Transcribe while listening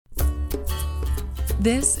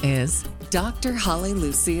This is Dr. Holly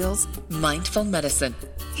Lucille's Mindful Medicine.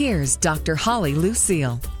 Here's Dr. Holly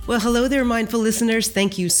Lucille. Well, hello there, mindful listeners.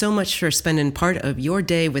 Thank you so much for spending part of your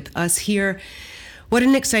day with us here. What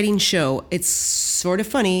an exciting show. It's sort of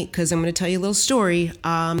funny because I'm going to tell you a little story.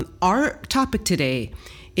 Our topic today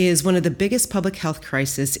is one of the biggest public health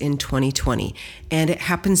crises in 2020, and it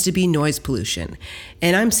happens to be noise pollution.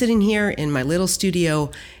 And I'm sitting here in my little studio,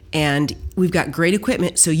 and we've got great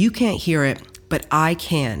equipment, so you can't hear it, but I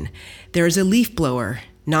can. There's a leaf blower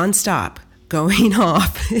nonstop going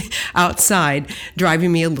off outside,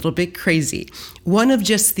 driving me a little bit crazy. One of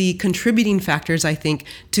just the contributing factors, I think,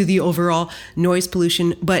 to the overall noise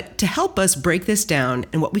pollution. But to help us break this down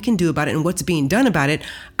and what we can do about it and what's being done about it,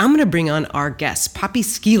 I'm going to bring on our guest, Poppy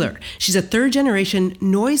Skeeler. She's a third-generation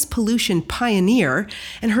noise pollution pioneer,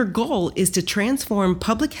 and her goal is to transform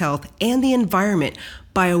public health and the environment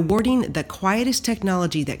by awarding the quietest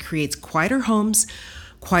technology that creates quieter homes,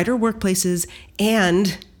 quieter workplaces,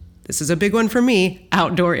 and this is a big one for me,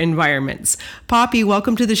 outdoor environments. Poppy,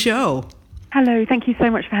 welcome to the show. Hello, thank you so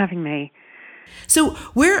much for having me. So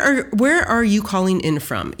where are you calling in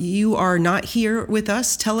from? You are not here with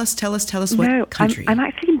us. Tell us what country. I'm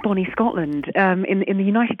actually in Bonnie, Scotland, in the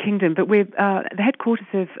United Kingdom, but we're the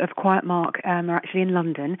headquarters of Quiet Mark are actually in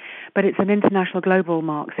London, but it's an international global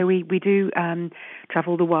mark. So we do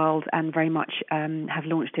travel the world and very much have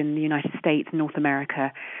launched in the United States and North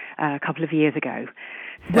America a couple of years ago.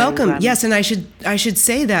 So, welcome. Yes, and I should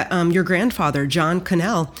say that your grandfather, John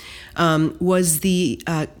Connell, was the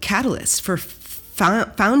catalyst for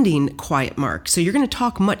founding Quiet Mark. So you're going to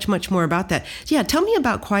talk much more about that. Yeah, tell me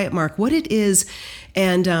about Quiet Mark, what it is.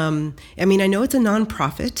 And I know it's a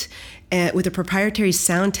nonprofit with a proprietary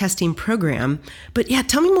sound testing program. But yeah,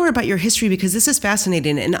 tell me more about your history, because this is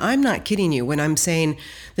fascinating. And I'm not kidding you when I'm saying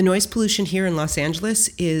the noise pollution here in Los Angeles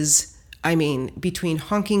is, between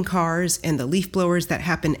honking cars and the leaf blowers that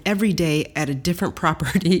happen every day at a different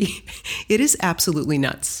property, it is absolutely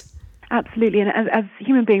nuts. Absolutely. And as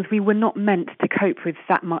human beings, we were not meant to cope with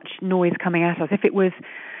that much noise coming at us. If it was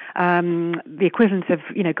the equivalent of,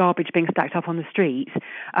 garbage being stacked up on the street,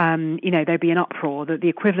 there'd be an uproar. The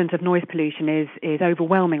equivalent of noise pollution is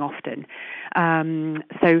overwhelming often.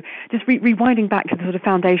 So just rewinding back to the sort of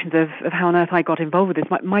foundations of how on earth I got involved with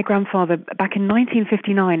this, my grandfather, back in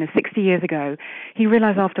 1959, 60 years ago, he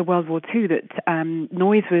realized after World War II that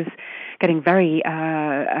noise was getting very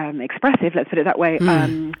expressive, let's put it that way,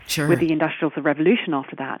 sure. with the Industrial Revolution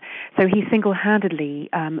after that. So he single-handedly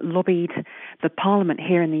lobbied the Parliament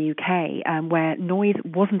here in the UK, where noise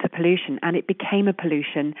wasn't a pollution, and it became a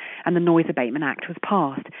pollution, and the Noise Abatement Act was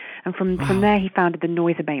passed. And from there, he founded the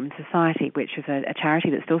Noise Abatement Society, which is a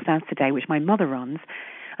charity that still stands today, which my mother runs.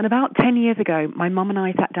 And about 10 years ago, my mum and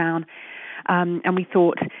I sat down and we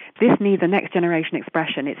thought, this needs a next generation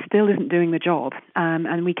expression. It still isn't doing the job.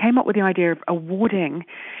 And we came up with the idea of awarding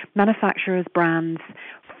manufacturers, brands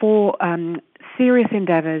for serious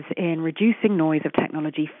endeavors in reducing noise of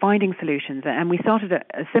technology, finding solutions. And we started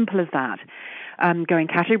as simple as that, going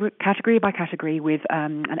category by category with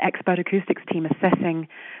an expert acoustics team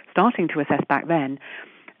starting to assess back then,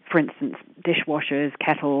 for instance, dishwashers,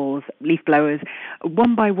 kettles, leaf blowers,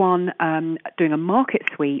 one by one, doing a market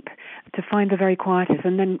sweep to find the very quietest.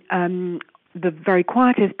 And then the very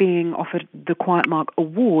quietest being offered the Quiet Mark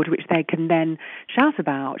Award, which they can then shout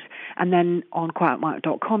about. And then on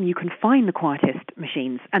quietmark.com, you can find the quietest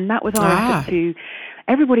machines. And that was our effort to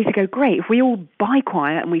everybody to go, great, if we all buy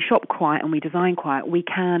quiet and we shop quiet and we design quiet, we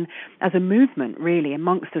can, as a movement, really,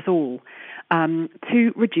 amongst us all,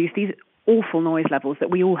 to reduce these awful noise levels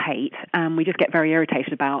that we all hate and we just get very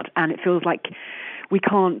irritated about, and it feels like we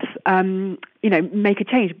can't make a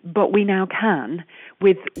change, but we now can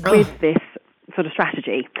with this sort of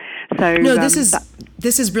strategy. So no,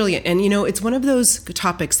 this is brilliant. And it's one of those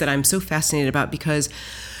topics that I'm so fascinated about, because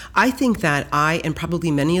I think that I and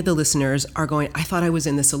probably many of the listeners are going, I thought I was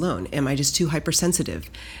in this alone. Am I just too hypersensitive?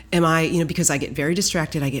 Am I, because I get very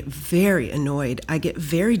distracted, I get very annoyed, I get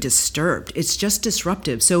very disturbed. It's just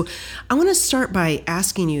disruptive. So I want to start by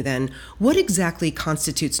asking you then, what exactly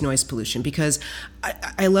constitutes noise pollution? Because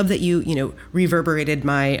I love that you reverberated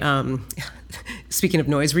my, speaking of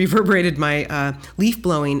noise, reverberated my leaf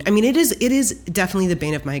blowing. It is definitely the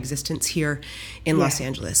bane of my existence here in Los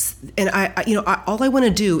Angeles. And all I want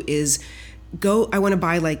to do is I want to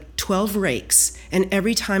buy like 12 rakes, and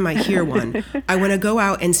every time I hear one, I want to go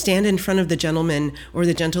out and stand in front of the gentleman or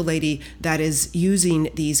the gentle lady that is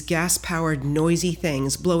using these gas-powered noisy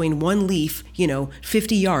things, blowing one leaf,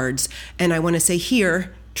 50 yards, and I want to say,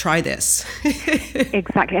 here, try this.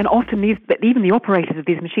 Exactly. And often even the operators of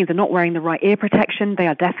these machines are not wearing the right ear protection. They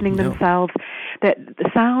are deafening themselves. the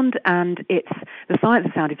sound and the science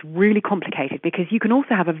of sound is really complicated, because you can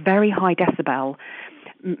also have a very high decibel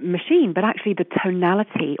machine, but actually the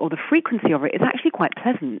tonality or the frequency of it is actually quite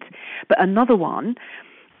pleasant. But another one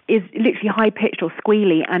is literally high-pitched or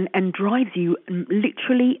squealy and drives you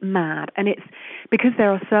literally mad. And it's because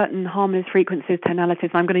there are certain harmonies, frequencies, tonalities,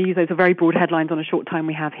 and I'm going to use those very broad headlines on a short time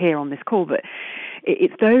we have here on this call, but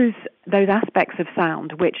it's those aspects of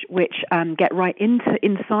sound which get right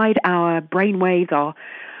inside our brain waves,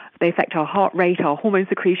 they affect our heart rate, our hormone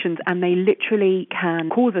secretions, and they literally can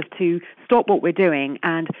cause us to stop what we're doing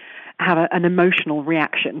and have an emotional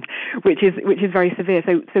reaction, which is very severe.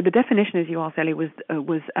 So the definition, as you asked earlier, was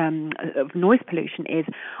of noise pollution is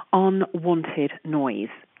unwanted noise.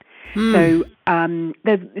 So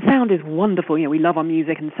sound is wonderful. We love our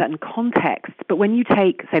music in certain contexts, but when you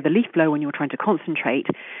take, say, the leaf blower when you're trying to concentrate,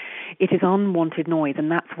 it is unwanted noise, and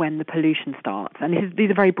that's when the pollution starts. And these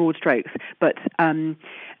are very broad strokes, but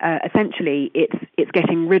essentially it's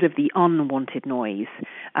getting rid of the unwanted noise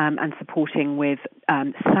and supporting with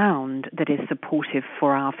sound that is supportive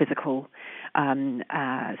for our physical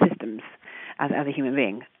systems as a human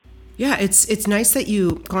being. Yeah, it's nice that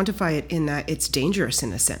you quantify it in that it's dangerous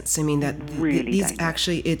in a sense. I mean that really these dangerous.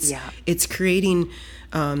 Actually it's creating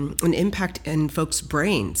an impact in folks'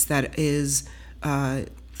 brains that is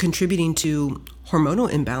contributing to hormonal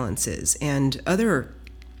imbalances and other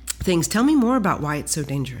things. Tell me more about why it's so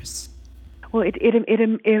dangerous. Well, it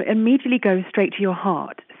immediately goes straight to your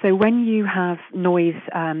heart. So when you have noise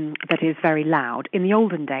that is very loud, in the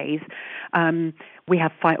olden days, we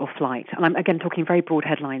have fight or flight. And I'm, again, talking very broad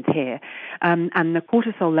headlines here. And the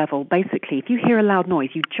cortisol level, basically, if you hear a loud noise,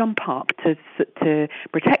 you jump up to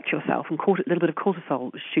protect yourself, and a little bit of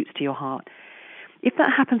cortisol shoots to your heart. If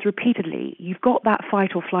that happens repeatedly, you've got that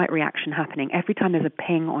fight or flight reaction happening every time there's a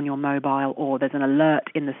ping on your mobile or there's an alert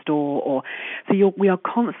in the store. We are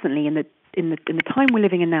constantly in the time we're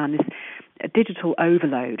living in now, in this digital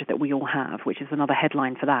overload that we all have, which is another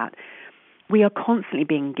headline for that. We are constantly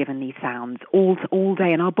being given these sounds all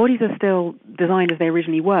day, and our bodies are still designed as they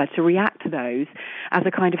originally were to react to those as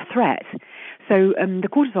a kind of threat. So the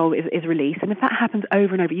cortisol is released, and if that happens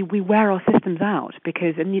over and over, we wear our systems out,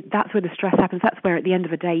 and that's where the stress happens. That's where at the end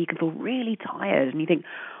of the day you can feel really tired, and you think,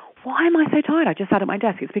 why am I so tired? I just sat at my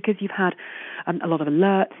desk. It's because you've had a lot of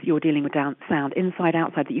alerts. You're dealing with sound inside,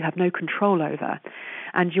 outside that you have no control over.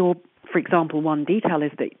 And for example, one detail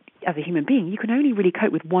is that as a human being, you can only really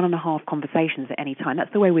cope with 1.5 conversations at any time.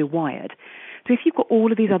 That's the way we're wired. So if you've got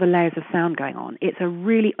all of these other layers of sound going on, it's a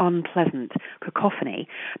really unpleasant cacophony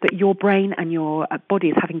that your brain and your body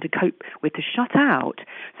is having to cope with, to shut out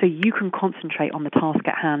so you can concentrate on the task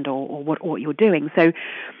at hand or what you're doing. So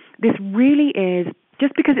this really is,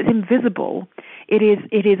 just because it's invisible, it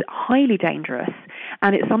is highly dangerous,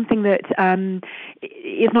 and it's something that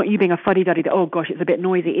it's not you being a fuddy-duddy that, oh gosh, it's a bit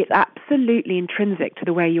noisy. It's absolutely intrinsic to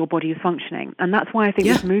the way your body is functioning, and that's why I think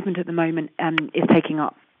this movement at the moment is taking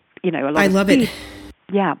up, a lot. I love speed. it.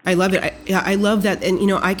 Yeah, I love it. I love that,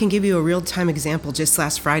 and I can give you a real-time example. Just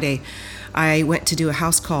last Friday, I went to do a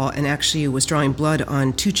house call and actually was drawing blood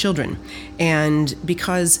on 2 children, and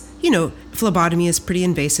because phlebotomy is pretty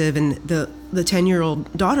invasive, and the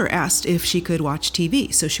 10-year-old daughter asked if she could watch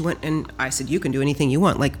TV. So she went, and I said, you can do anything you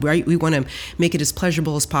want. Like, we want to make it as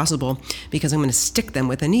pleasurable as possible because I'm going to stick them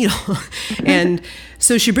with a needle. And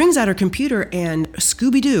so she brings out her computer, and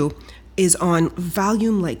Scooby-Doo is on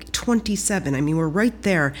volume like 27. I mean, we're right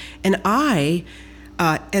there. And I,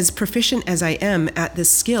 as proficient as I am at this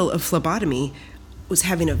skill of phlebotomy, was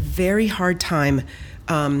having a very hard time.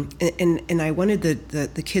 And I wanted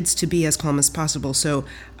the kids to be as calm as possible. So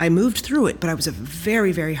I moved through it, but I was a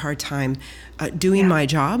very, very hard time doing my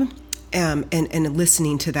job and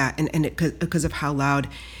listening to that, and because of how loud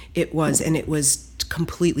it was, and it was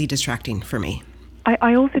completely distracting for me.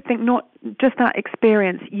 I also think not just that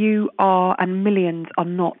experience, you are and millions are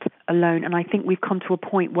not alone. And I think we've come to a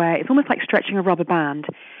point where it's almost like stretching a rubber band.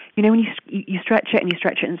 When you stretch it and you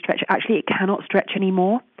stretch it and stretch it, actually it cannot stretch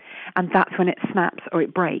anymore. And that's when it snaps or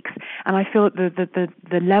it breaks. And I feel that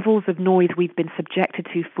the levels of noise we've been subjected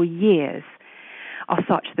to for years are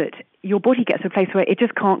such that your body gets to a place where it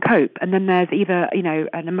just can't cope. And then there's either,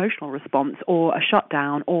 an emotional response or a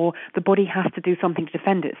shutdown, or the body has to do something to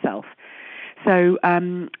defend itself. So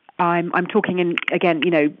I'm talking in, again,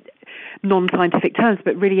 non-scientific terms,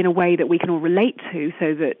 but really in a way that we can all relate to,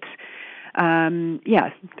 so that I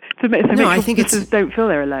think listeners don't feel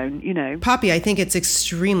they're alone, Poppy, I think it's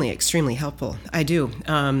extremely, extremely helpful. I do.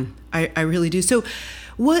 I really do. So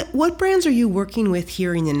what brands are you working with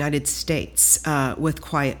here in the United States with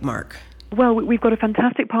Quiet Mark? Well, we've got a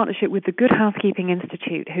fantastic partnership with the Good Housekeeping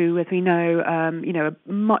Institute, who, as we know, a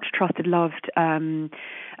much trusted, loved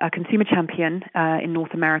consumer champion in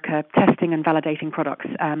North America, testing and validating products,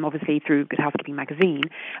 obviously through Good Housekeeping magazine.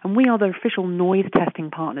 And we are the official noise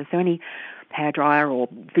testing partners. So any hairdryer or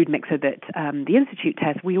food mixer that the Institute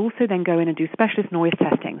tests, we also then go in and do specialist noise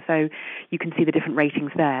testing. So you can see the different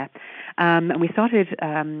ratings there. And we started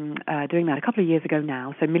doing that a couple of years ago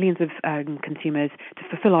now. So millions of consumers, to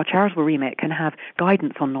fulfill our charitable remit, can have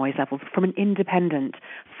guidance on noise levels from an independent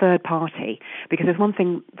third party. Because there's one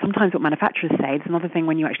thing, sometimes what manufacturers say, it's another thing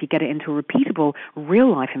when you actually get it into a repeatable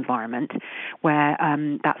real-life environment where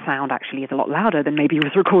that sound actually is a lot louder than maybe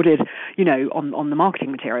was recorded, on the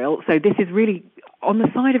marketing material. So this is really on the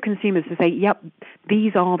side of consumers to say, yep,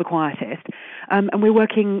 these are the quietest. And we're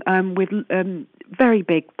working with very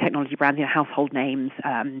big technology brands, household names,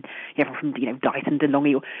 from Dyson,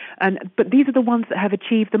 DeLonghi. But these are the ones that have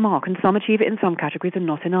achieved the mark, and some achieve it in some categories and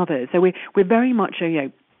not in others. So we're very much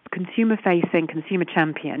a consumer-facing, consumer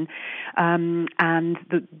champion, and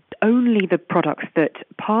only the products that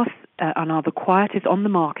pass and are the quietest on the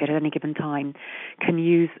market at any given time can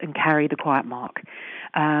use and carry the quiet mark.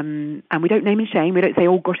 And we don't name and shame. We don't say,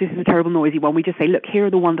 oh, gosh, this is a terrible noisy one. We just say, look, here are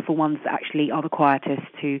the wonderful ones that actually are the quietest,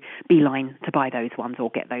 to beeline to buy those ones or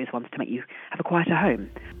get those ones to make you have a quieter home.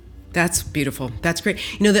 That's beautiful. That's great.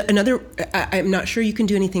 I'm not sure you can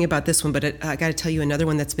do anything about this one, but I got to tell you another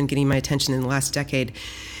one that's been getting my attention in the last decade.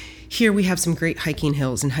 Here we have some great hiking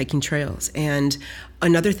hills and hiking trails. And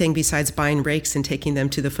another thing besides buying rakes and taking them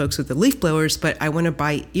to the folks with the leaf blowers, but I want to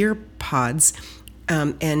buy ear pods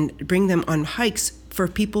and bring them on hikes for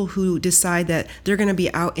people who decide that they're going to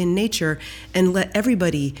be out in nature, and let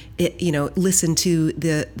everybody, listen to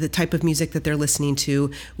the type of music that they're listening to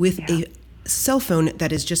with a cell phone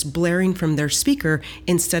that is just blaring from their speaker,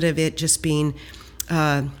 instead of it just being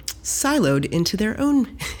siloed into their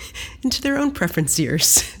own preference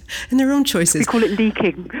ears and their own choices. We call it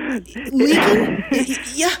leaking. Leaking?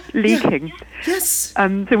 Yeah. Leaking. Yeah. Yes.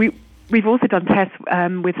 So we've also done tests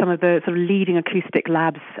with some of the sort of leading acoustic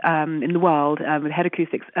labs in the world, with Head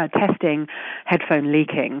Acoustics, testing headphone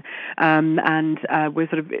leaking. And we're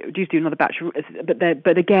sort of due to do another batch.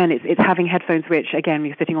 But again, it's having headphones which, again,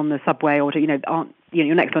 you're sitting on the subway or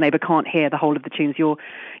your next door neighbour can't hear the whole of the tunes you're,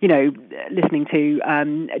 listening to.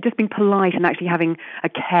 Just being polite and actually having a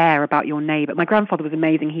care about your neighbour. My grandfather was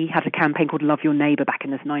amazing. He had a campaign called Love Your Neighbour back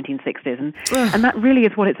in the 1960s. And that really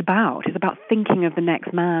is what it's about. It's about thinking of the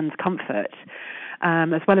next man's comfort,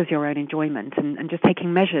 as well as your own enjoyment, and just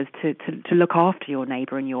taking measures to look after your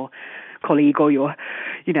neighbour and your colleague or your,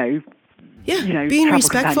 being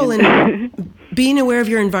respectful and being aware of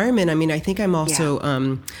your environment. I mean, I think I'm also,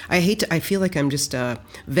 I feel like I'm just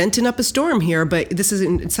venting up a storm here, but this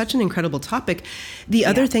is such an incredible topic. The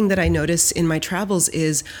other thing that I notice in my travels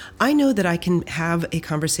is I know that I can have a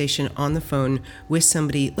conversation on the phone with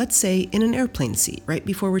somebody, let's say in an airplane seat, right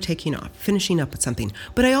before we're taking off, finishing up with something.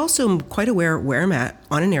 But I also am quite aware where I'm at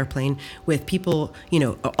on an airplane with people,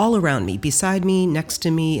 all around me, beside me, next to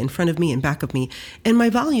me, in front of me, and back of me. And my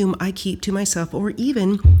volume I keep to myself, or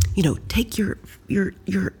even, take your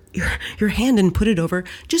hand and put it over,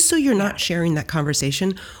 just so you're not sharing that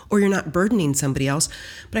conversation or you're not burdening somebody else.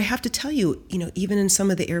 But I have to tell you, even in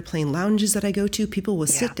some of the airplane lounges that I go to, people will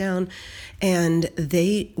sit down and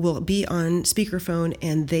they will be on speakerphone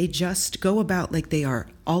and they just go about like they are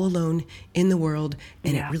all alone in the world,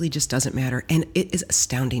 and it really just doesn't matter. And it is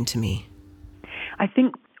astounding to me. I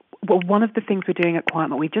think one of the things we're doing at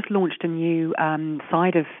QuietMark, we just launched a new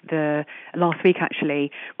side of the last week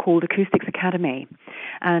actually, called Acoustics Academy.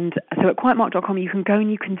 And so at quietmark.com you can go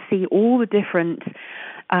and you can see all the different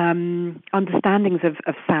understandings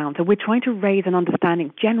of sound. So we're trying to raise an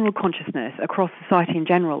understanding, general consciousness across society in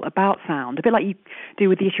general about sound, a bit like you do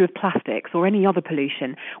with the issue of plastics or any other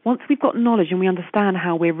pollution. Once we've got knowledge and we understand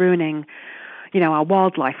how we're ruining our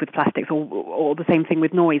wildlife with plastics, or the same thing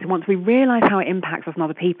with noise. Once we realize how it impacts us and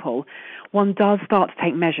other people, one does start to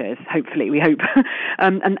take measures, hopefully, we hope.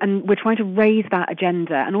 And we're trying to raise that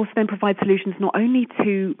agenda and also then provide solutions not only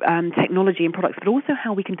to technology and products, but also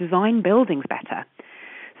how we can design buildings better.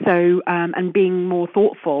 So, and being more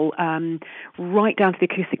thoughtful, right down to the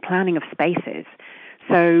acoustic planning of spaces.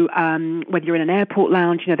 So whether you're in an airport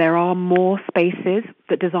lounge, there are more spaces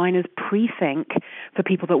that designers pre-think for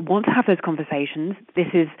people that want to have those conversations. This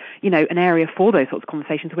is, an area for those sorts of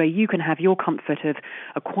conversations where you can have your comfort of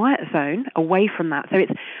a quiet zone away from that. So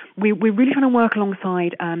we're really trying to work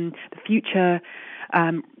alongside the future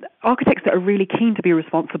architects that are really keen to be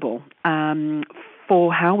responsible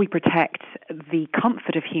for how we protect the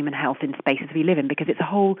comfort of human health in spaces we live in, because it's a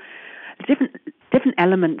whole different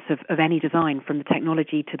elements of any design, from the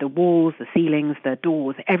technology to the walls, the ceilings, the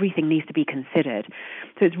doors, everything needs to be considered.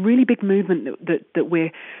 So it's really big movement that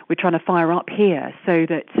we're trying to fire up here, so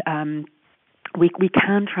that we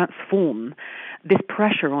can transform this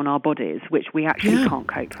pressure on our bodies, which we actually can't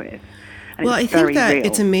cope with. And well, I think that real.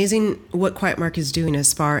 It's amazing what Quiet Mark is doing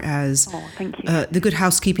as far as the Good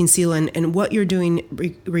Housekeeping Seal and what you're doing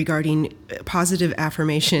regarding positive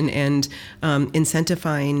affirmation and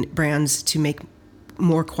incentivizing brands to make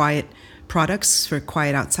more quiet products for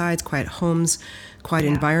quiet outsides, quiet homes, quiet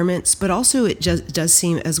environments. But also it just does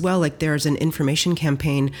seem as well like there's an information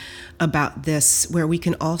campaign about this where we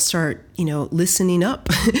can all start, listening up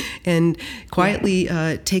and quietly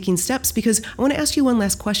taking steps. Because I want to ask you one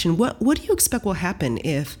last question. What do you expect will happen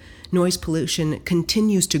if noise pollution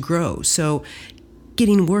continues to grow? So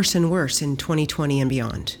getting worse and worse in 2020 and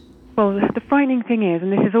beyond. Well, the frightening thing is,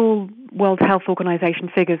 and this is all World Health Organization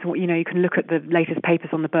figures, you can look at the latest papers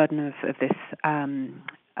on the burden of this,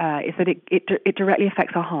 is that it directly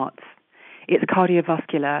affects our hearts. It's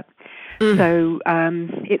cardiovascular. So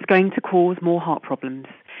it's going to cause more heart problems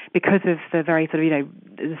because of the very sort of,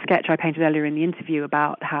 the sketch I painted earlier in the interview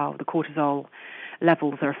about how the cortisol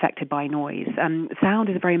levels are affected by noise. Sound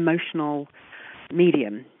is a very emotional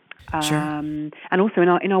medium. Sure. And also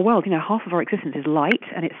in our world, half of our existence is light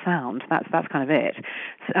and it's sound. That's kind of it.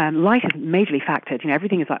 Light is majorly factored.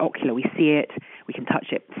 Everything is like ocular. We see it, we can touch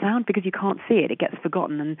it. Sound, because you can't see it, it gets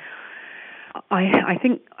forgotten. And I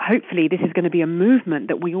think hopefully this is going to be a movement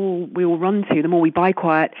that we all run to. The more we buy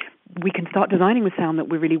quiet, we can start designing with sound that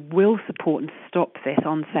we really will support and stop this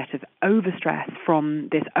onset of overstress from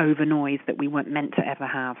this over noise that we weren't meant to ever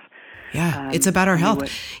have. Yeah, it's about our health.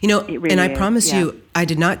 Really and I promise you, I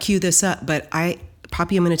did not cue this up, but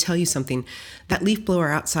Poppy, I'm going to tell you something. That leaf blower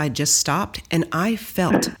outside just stopped, and I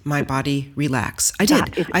felt my body relax. I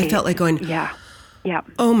did. I felt like going, yeah.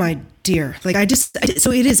 Oh my dear. Like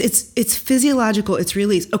so it's physiological. It's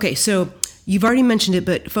release. Okay, so you've already mentioned it,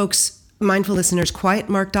 but folks, mindful listeners,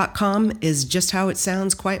 quietmark.com is just how it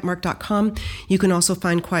sounds, quietmark.com. You can also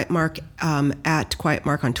find Quiet Mark at Quiet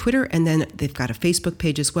Mark on Twitter, and then they've got a Facebook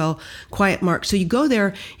page as well, Quiet Mark. So you go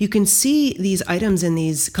there, you can see these items in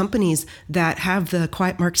these companies that have the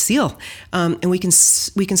Quiet Mark seal, and we can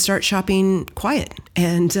start shopping quiet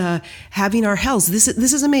and having our health. This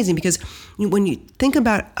is amazing, because when you think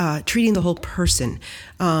about treating the whole person,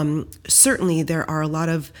 certainly there are a lot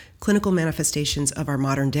of clinical manifestations of our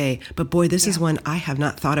modern day. But boy, this is one I have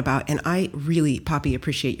not thought about, and I really, Poppy,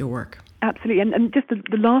 appreciate your work. Absolutely. And just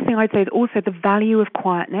the last thing I'd say is also the value of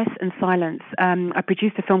quietness and silence. I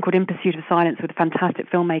produced a film called In Pursuit of Silence with fantastic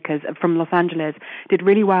filmmakers from Los Angeles. Did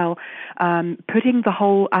really well putting the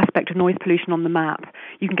whole aspect of noise pollution on the map.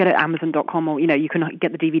 You can get it at Amazon.com, or you can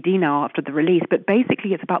get the DVD now after the release. But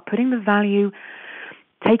basically it's about putting the value,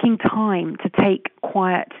 taking time to take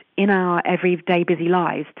quiet in our everyday busy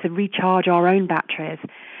lives to recharge our own batteries,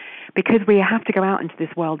 because we have to go out into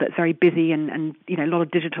this world that's very busy and a lot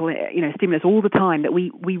of digital stimulus all the time, that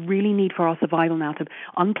we really need for our survival now to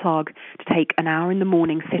unplug, to take an hour in the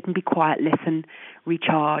morning, sit and be quiet, listen,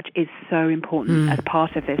 recharge is so important as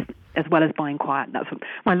part of this, as well as buying quiet. That's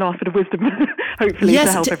my last bit of wisdom, hopefully,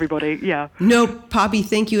 to help everybody. Yeah. No, Poppy,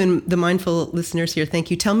 thank you. And the mindful listeners here,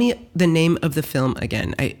 thank you. Tell me the name of the film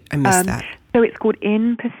again. I missed that. So it's called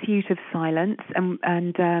In Pursuit of Silence, and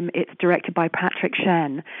it's directed by Patrick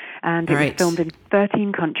Shen, and it was filmed in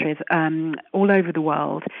 13 countries all over the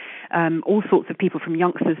world, all sorts of people from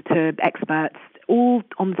youngsters to experts, all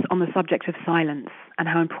on the subject of silence and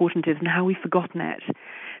how important it is and how we've forgotten it.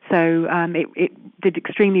 So it did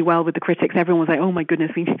extremely well with the critics. Everyone was like, "Oh my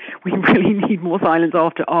goodness, we really need more silence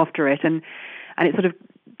after it," and it's sort of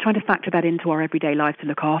trying to factor that into our everyday life to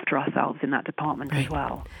look after ourselves in that department as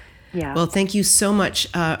well. Yeah. Well, thank you so much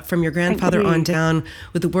from your grandfather on down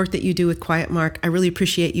with the work that you do with Quiet Mark. I really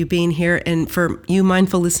appreciate you being here. And for you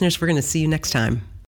mindful listeners, we're going to see you next time.